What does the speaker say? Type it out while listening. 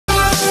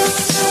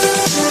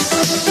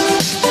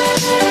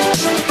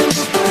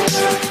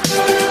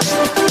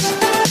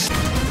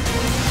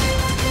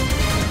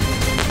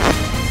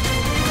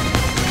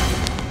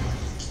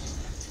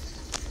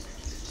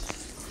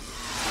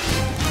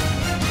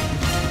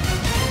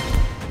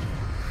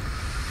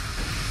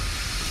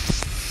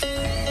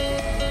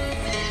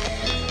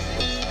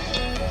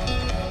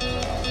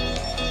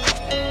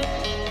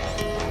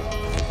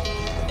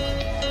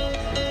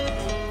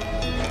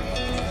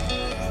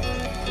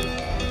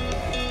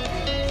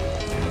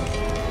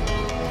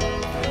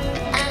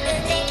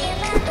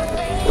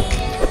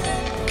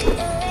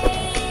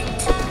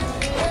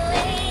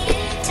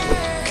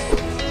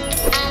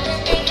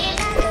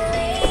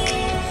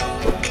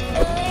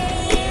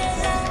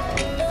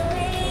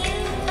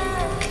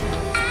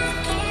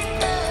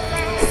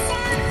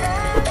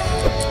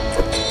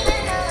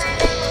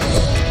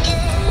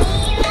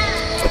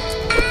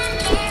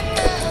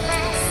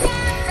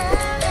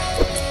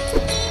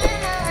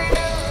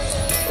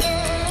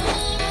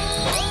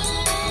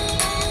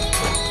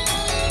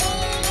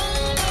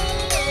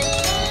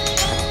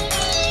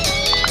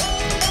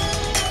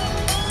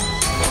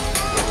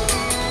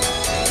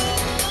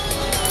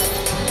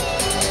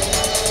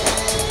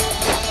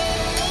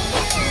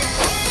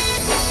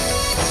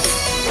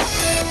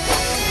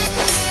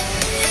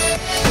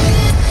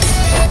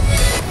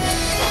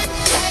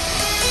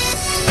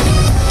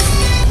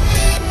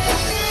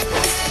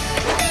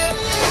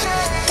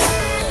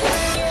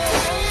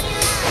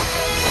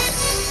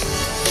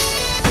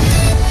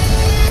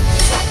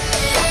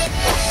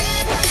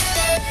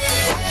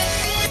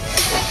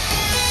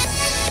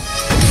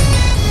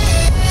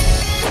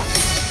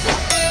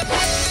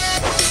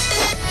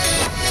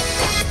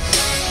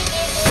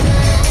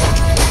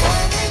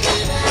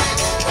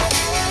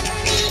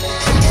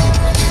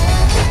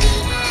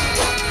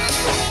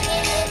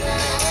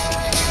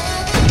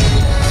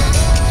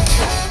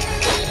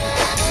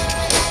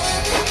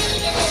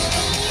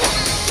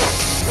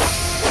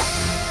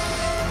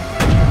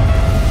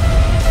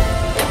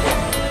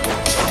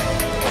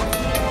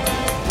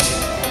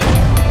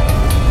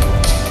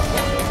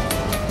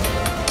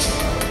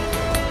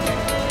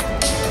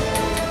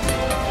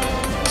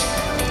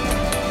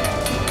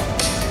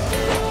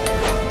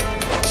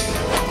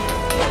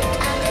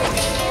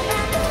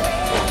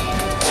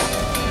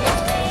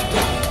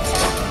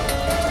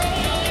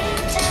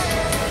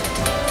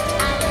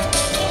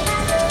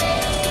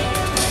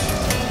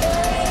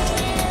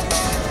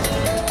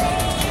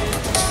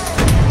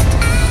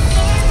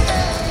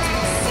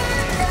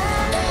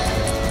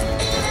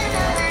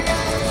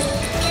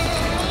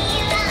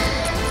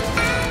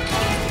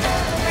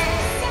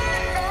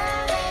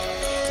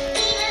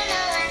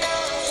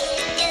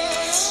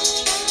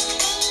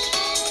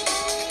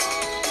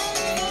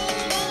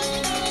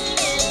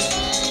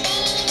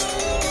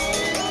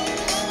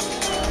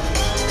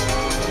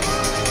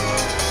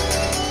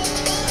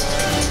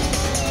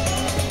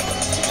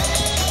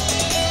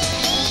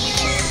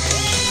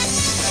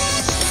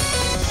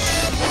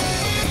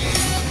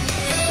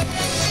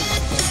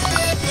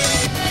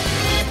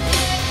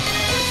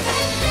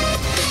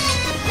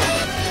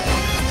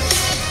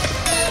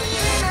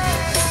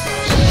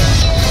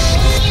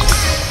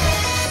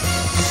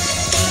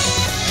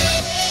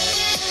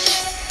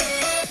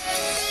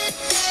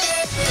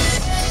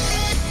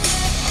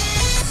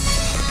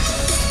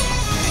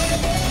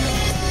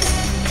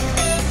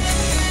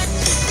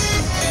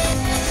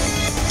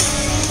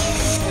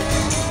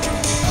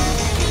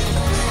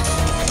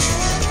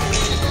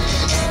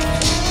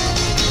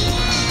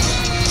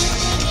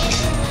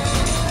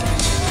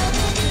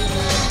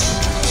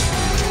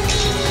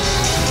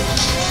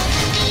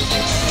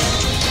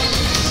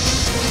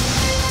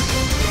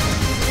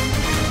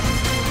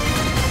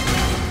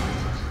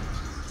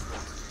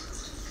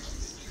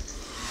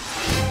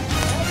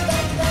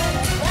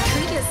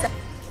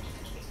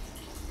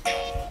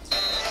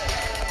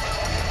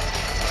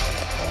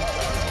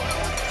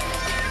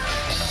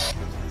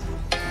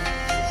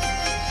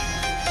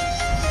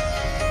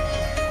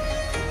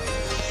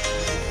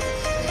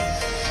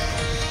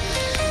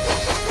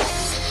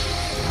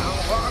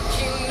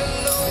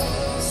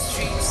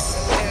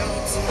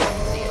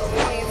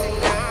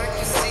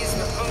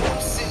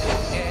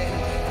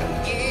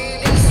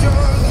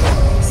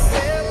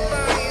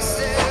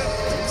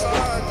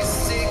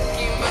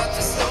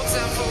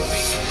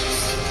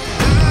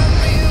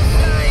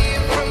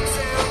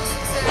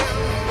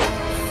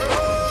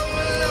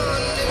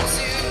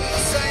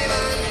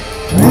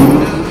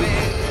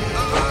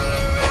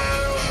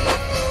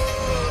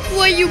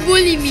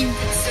bully me.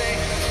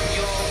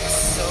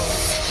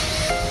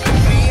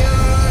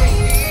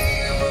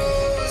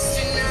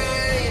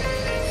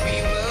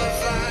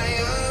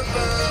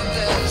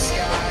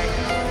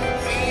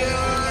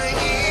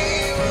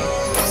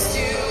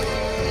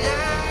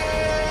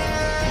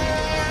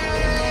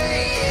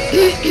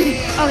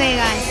 Okay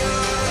guys,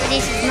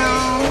 this is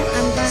now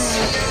I'm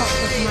gonna talk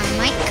with my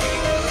mic.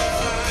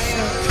 So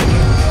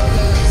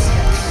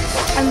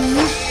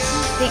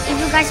if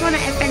you guys wanna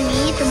FN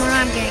me tomorrow,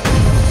 I'm gonna get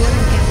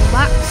a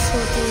box. So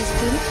this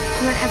game,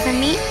 you wanna FN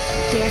me?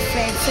 The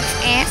FN6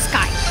 Air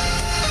Sky.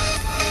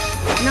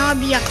 Now I'll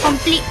be a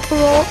complete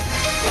pro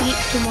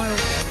tomorrow.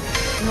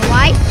 You know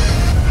why?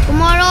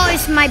 Tomorrow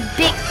is my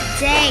big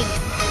day.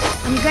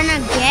 I'm gonna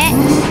get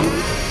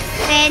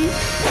 10,000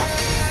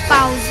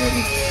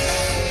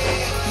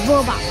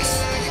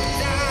 Robux,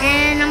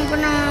 and I'm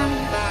gonna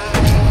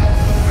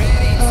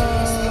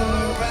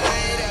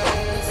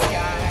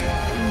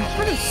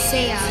how to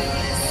say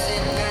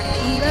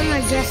I'm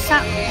gonna dress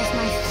up as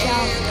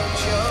myself,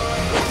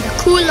 the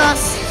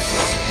coolest,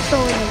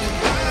 so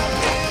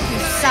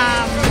with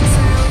some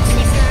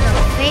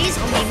limited face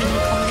or maybe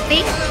common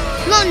face,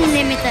 not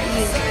limited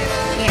you,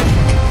 yeah,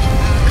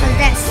 cause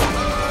that's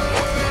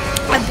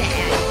a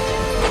bad.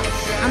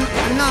 I'm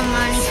not a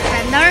money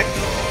spender.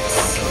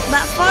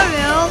 But for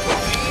real,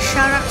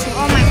 shout out to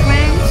all my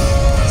friends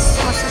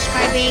for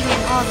subscribing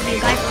and all of you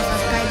guys for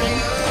subscribing.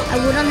 I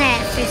wouldn't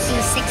have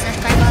 56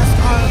 subscribers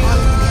all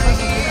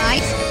because of you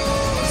guys.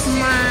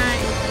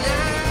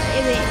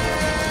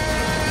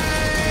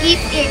 If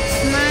it's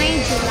 9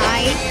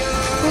 July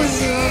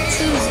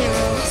 2020,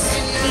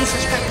 please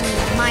subscribe to me.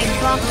 My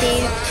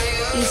birthday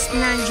is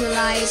 9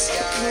 July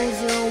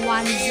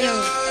 2010.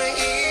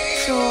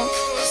 So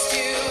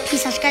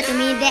please subscribe to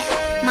me. That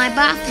my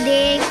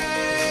birthday.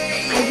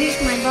 I wish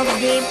my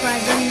birthday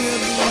present will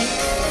be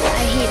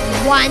I hit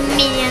 1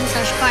 million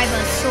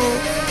subscribers. So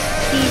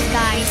please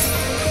guys,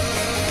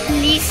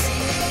 please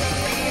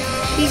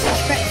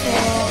subscribe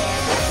for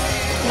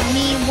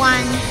me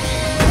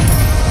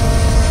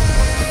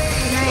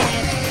can I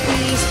have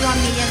please 1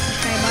 million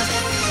subscribers,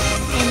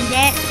 and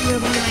that will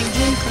be my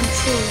dream come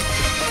true.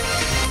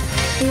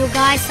 So you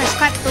guys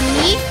subscribe to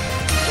me,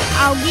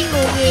 I'll give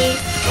away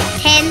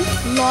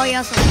 10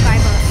 loyal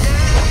subscribers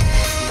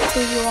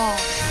to you all.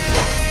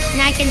 And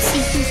I can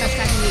see who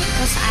subscribed to me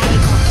because I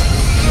got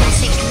a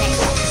message that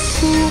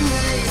who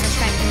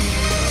subscribed to me.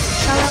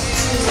 Shout out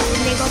to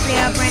Lego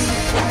Player Brand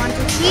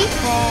 123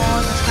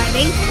 for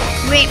subscribing.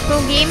 Great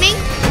Pro Gaming.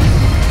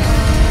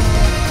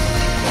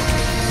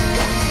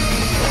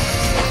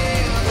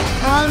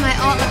 All my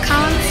alt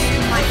accounts,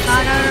 my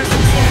father,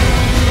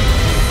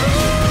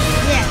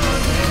 yeah.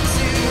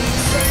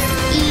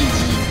 EG,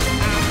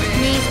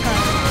 Maker.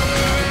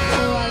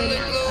 So I will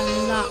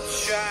unlock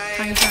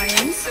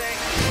Tangerines.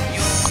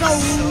 So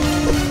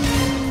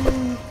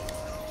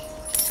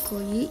let's go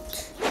yeet.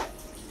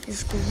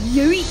 Let's go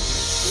yeet.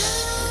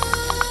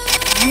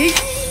 Yeet.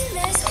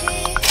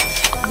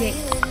 Yeah.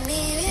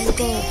 Let's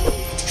go.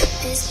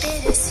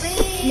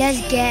 Let's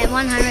get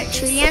 100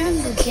 trillion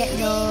to get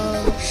the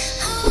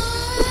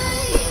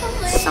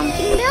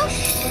something there.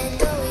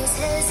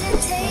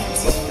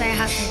 It's very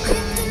hard to do.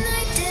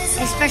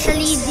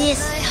 Especially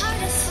this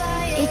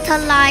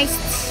Italiced.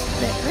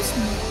 Wait, what's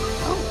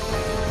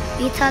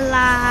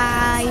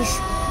Italiced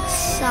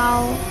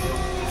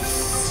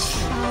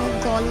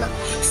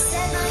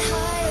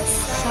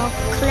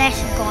Clash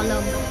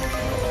Golem.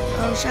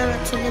 Shout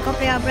out to Lego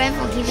Player Brand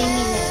for giving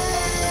me that.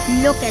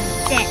 Look at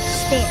that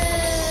state.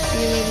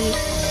 You ready?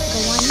 Go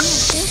 1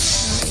 minute.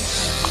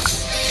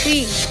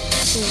 3,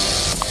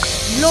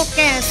 2. Look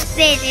at the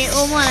state. It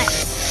almost like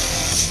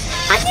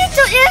I need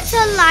to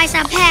utilize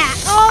a pack.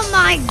 Oh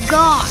my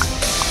god.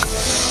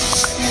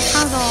 And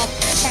tons of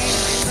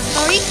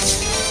inventory.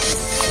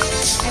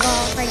 I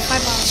got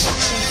 35 bucks.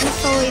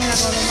 So if I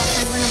go to box,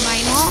 I'm gonna buy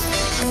more.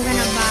 I'm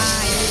gonna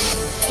buy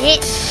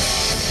it.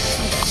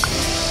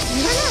 I'm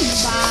gonna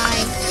buy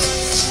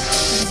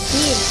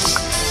this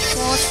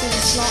 4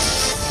 silver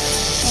slots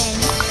and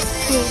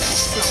 2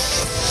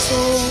 slots. So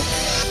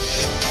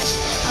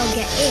I'll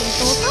get 8 in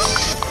total.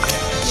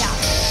 Yeah.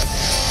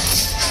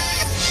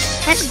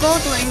 Let's go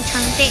to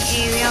enchanted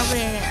area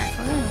where I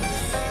forgot.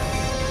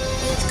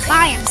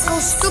 Bye, I'm so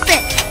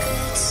stupid.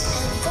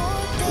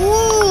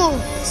 Ooh.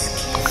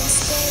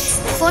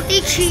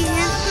 40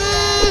 trillion,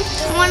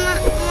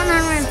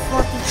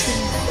 140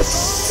 trillion.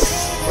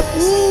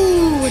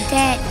 Ooh,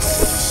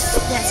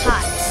 that's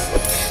hot.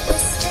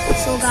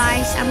 So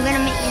guys, I'm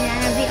gonna make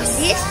another video of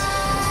this.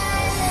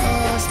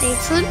 Stay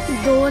tuned.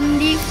 Don't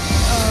leave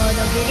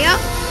the video.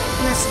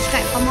 And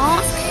subscribe for more.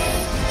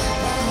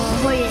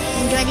 Hope you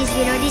enjoy this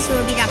video. This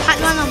will be the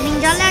part 1 of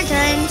Ninja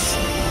Legends.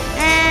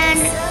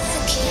 And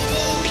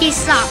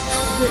peace out.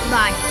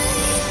 Goodbye.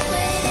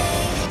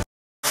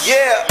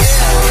 Yeah.